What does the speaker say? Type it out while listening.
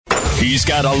He's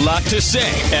got a lot to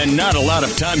say and not a lot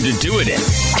of time to do it in.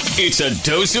 It's a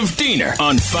dose of Diener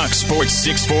on Fox Sports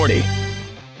 640.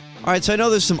 All right, so I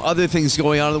know there's some other things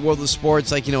going on in the world of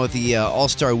sports, like, with the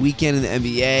All-Star Weekend in the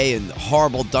NBA and the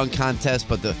horrible dunk contest,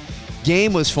 but the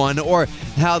game was fun, or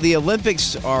how the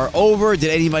Olympics are over.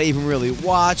 Did anybody even really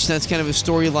watch? That's kind of a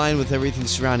storyline with everything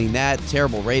surrounding that.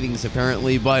 Terrible ratings,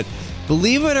 apparently. But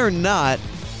believe it or not,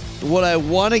 what I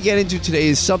want to get into today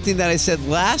is something that I said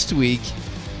last week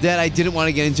that I didn't want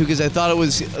to get into because I thought it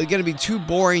was going to be too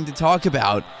boring to talk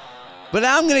about. But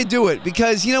now I'm going to do it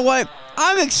because, you know what?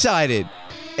 I'm excited.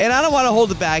 And I don't want to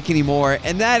hold it back anymore.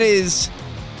 And that is,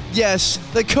 yes,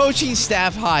 the coaching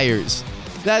staff hires.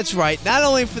 That's right. Not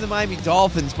only for the Miami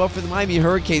Dolphins, but for the Miami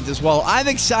Hurricanes as well. I'm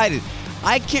excited.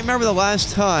 I can't remember the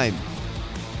last time,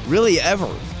 really ever,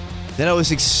 that I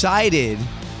was excited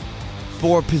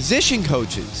for position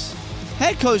coaches.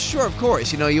 Head coach, sure, of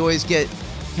course. You always get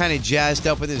kind of jazzed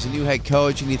up when there's a new head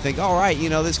coach and you think, all right,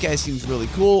 this guy seems really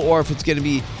cool. Or if it's going to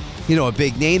be, a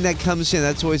big name that comes in,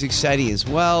 that's always exciting as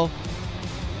well.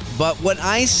 But when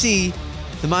I see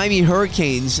the Miami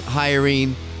Hurricanes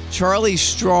hiring Charlie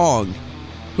Strong,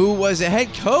 who was a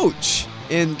head coach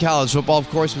in college football, of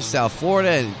course, with South Florida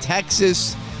and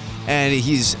Texas, and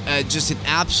he's just an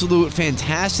absolute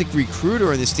fantastic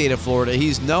recruiter in the state of Florida.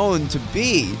 He's known to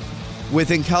be,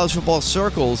 within college football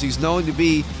circles, he's known to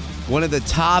be one of the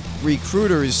top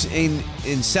recruiters in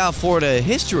South Florida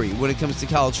history when it comes to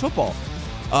college football.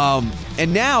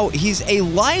 And now he's a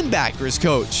linebackers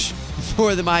coach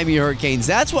for the Miami Hurricanes.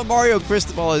 That's what Mario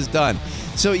Cristobal has done.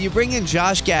 So you bring in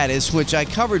Josh Gaddis, which I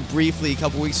covered briefly a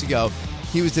couple weeks ago.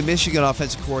 He was the Michigan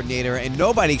offensive coordinator, and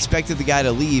nobody expected the guy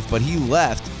to leave, but he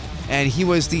left. And he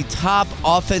was the top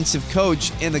offensive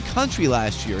coach in the country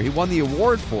last year. He won the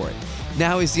award for it.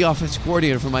 Now he's the offensive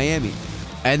coordinator for Miami.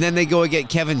 And then they go and get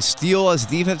Kevin Steele as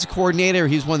defensive coordinator.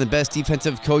 He's one of the best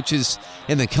defensive coaches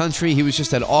in the country. He was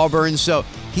just at Auburn, so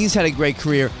he's had a great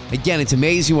career. Again, it's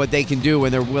amazing what they can do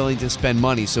when they're willing to spend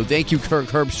money. So thank you, Kirk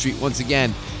Herbstreit, once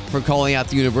again, for calling out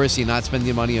the university and not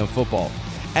spending money on football.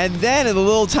 And then in the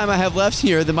little time I have left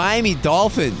here, the Miami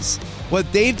Dolphins.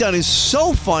 What they've done is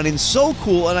so fun and so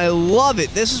cool, and I love it.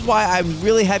 This is why I'm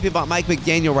really happy about Mike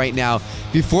McDaniel right now,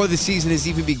 before the season has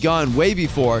even begun, way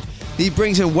before. He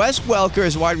brings in Wes Welker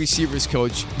as wide receivers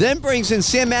coach, then brings in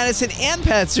Sam Madison and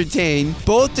Pat Surtain,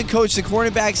 both to coach the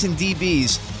cornerbacks and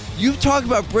DBs. You talk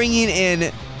about bringing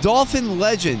in Dolphin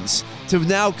legends to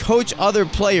now coach other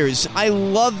players. I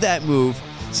love that move.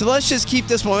 So let's just keep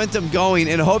this momentum going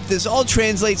and hope this all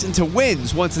translates into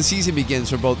wins once the season begins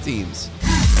for both teams.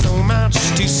 So much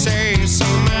to say, so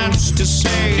much to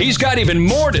say. He's got even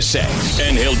more to say,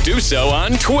 and he'll do so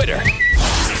on Twitter.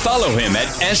 Follow him at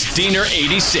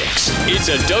SDiener86. It's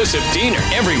a dose of Diener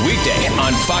every weekday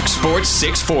on Fox Sports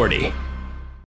 640.